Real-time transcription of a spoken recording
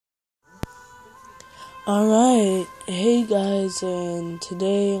Alright, hey guys, and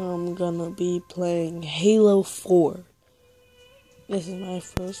today I'm gonna be playing Halo 4. This is my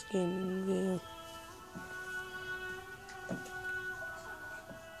first gaming video.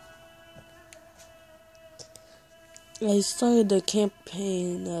 I started the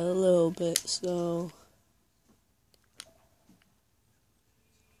campaign a little bit, so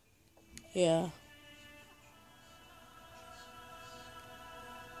yeah.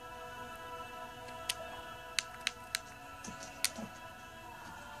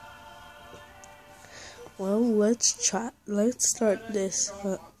 Well, let's start this.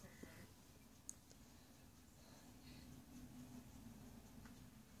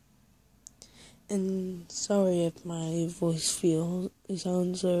 And sorry if my voice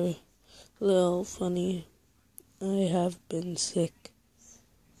sounds a little funny. I have been sick.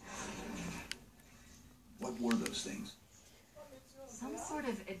 What were those things? Some sort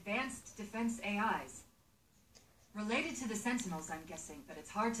of advanced defense AIs. Related to the Sentinels, I'm guessing, but it's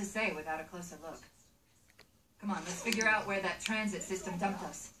hard to say without a closer look. Come on, let's figure out where that transit system dumped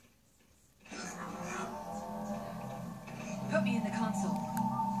us. Put me in the console.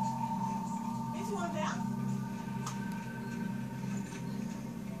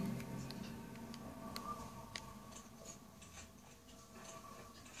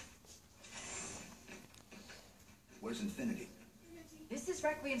 Where's Infinity? This is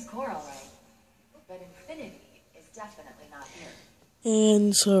Requiem's core, all right. But Infinity is definitely not here.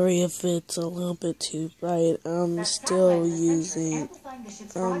 And sorry if it's a little bit too bright. I'm still using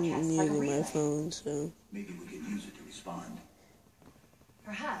my phone, so Maybe we could use it to respond.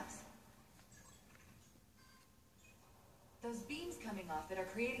 Perhaps. Those beams coming off that are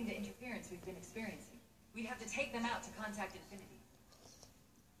creating the interference we've been experiencing. We'd have to take them out to contact Infinity.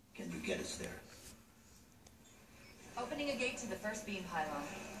 Can you get us there? Opening a gate to the first beam pylon.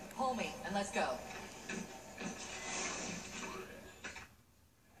 Pull me, and let's go.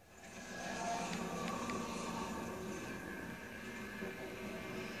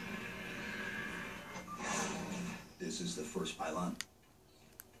 This is the first pylon.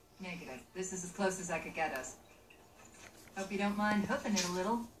 Negative. This is as close as I could get us. Hope you don't mind hoofing it a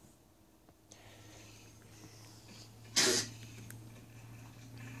little.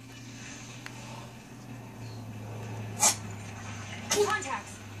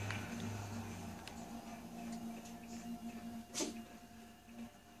 Contacts!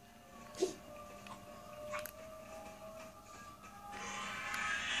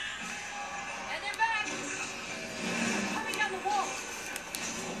 And they're back! Coming down the wall!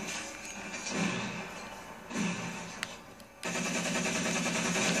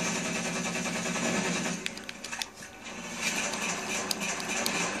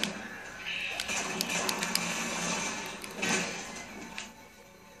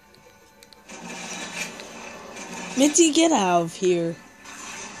 Mitzi, get out of here.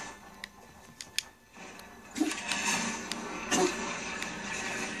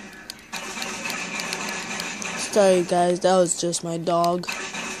 Sorry guys, that was just my dog.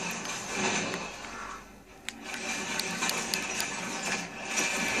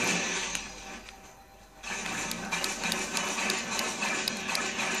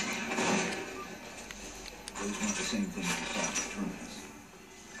 Those weren't the same thing we saw at the terminus.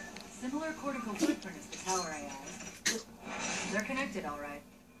 Similar cortical footprint as the tower AIs. They're connected, all right.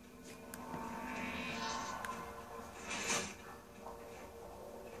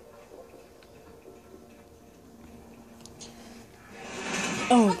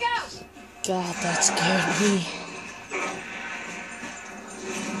 Oh Look out! god, that scared me.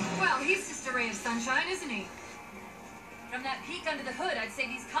 Well, he's just a ray of sunshine, isn't he? From that peek under the hood, I'd say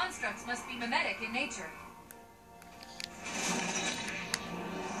these constructs must be mimetic in nature.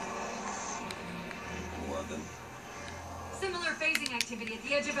 More of them. Similar phasing activity at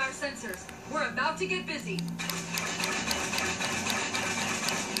the edge of our sensors. We're about to get busy.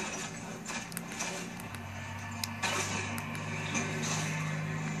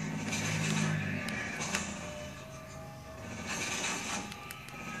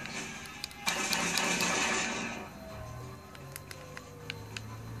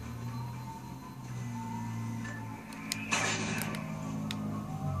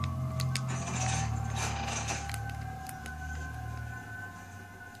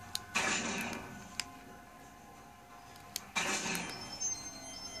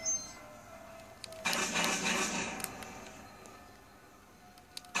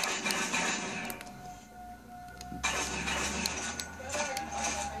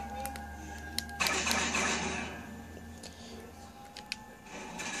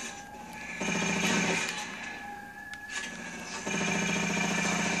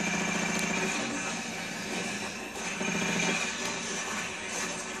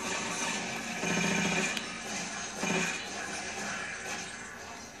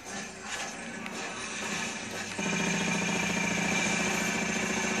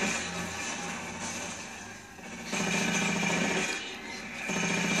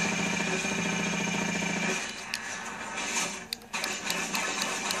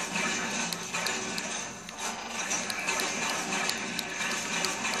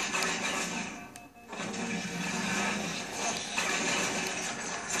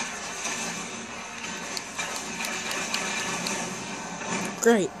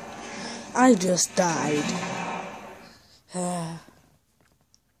 Great. I just died.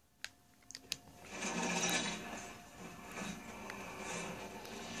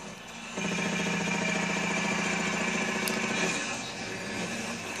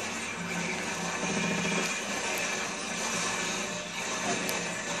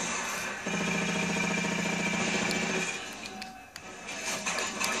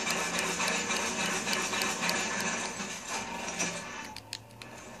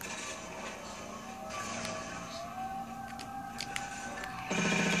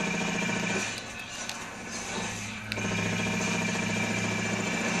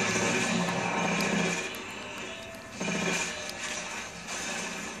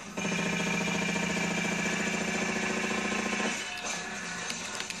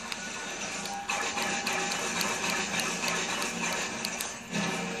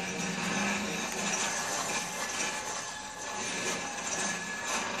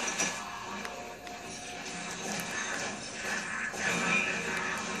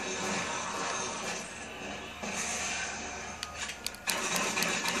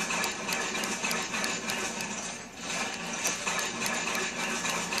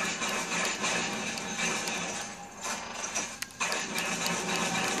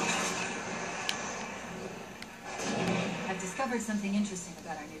 Discovered something interesting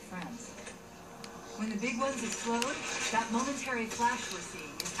about our new friends. When the big ones explode, that momentary flash we're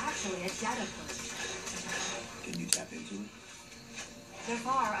seeing is actually a data push. Can you tap into it? So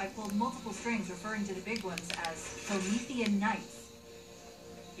far, I've pulled multiple strings referring to the big ones as Promethean Knights.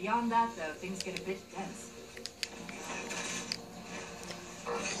 Beyond that, though, things get a bit dense.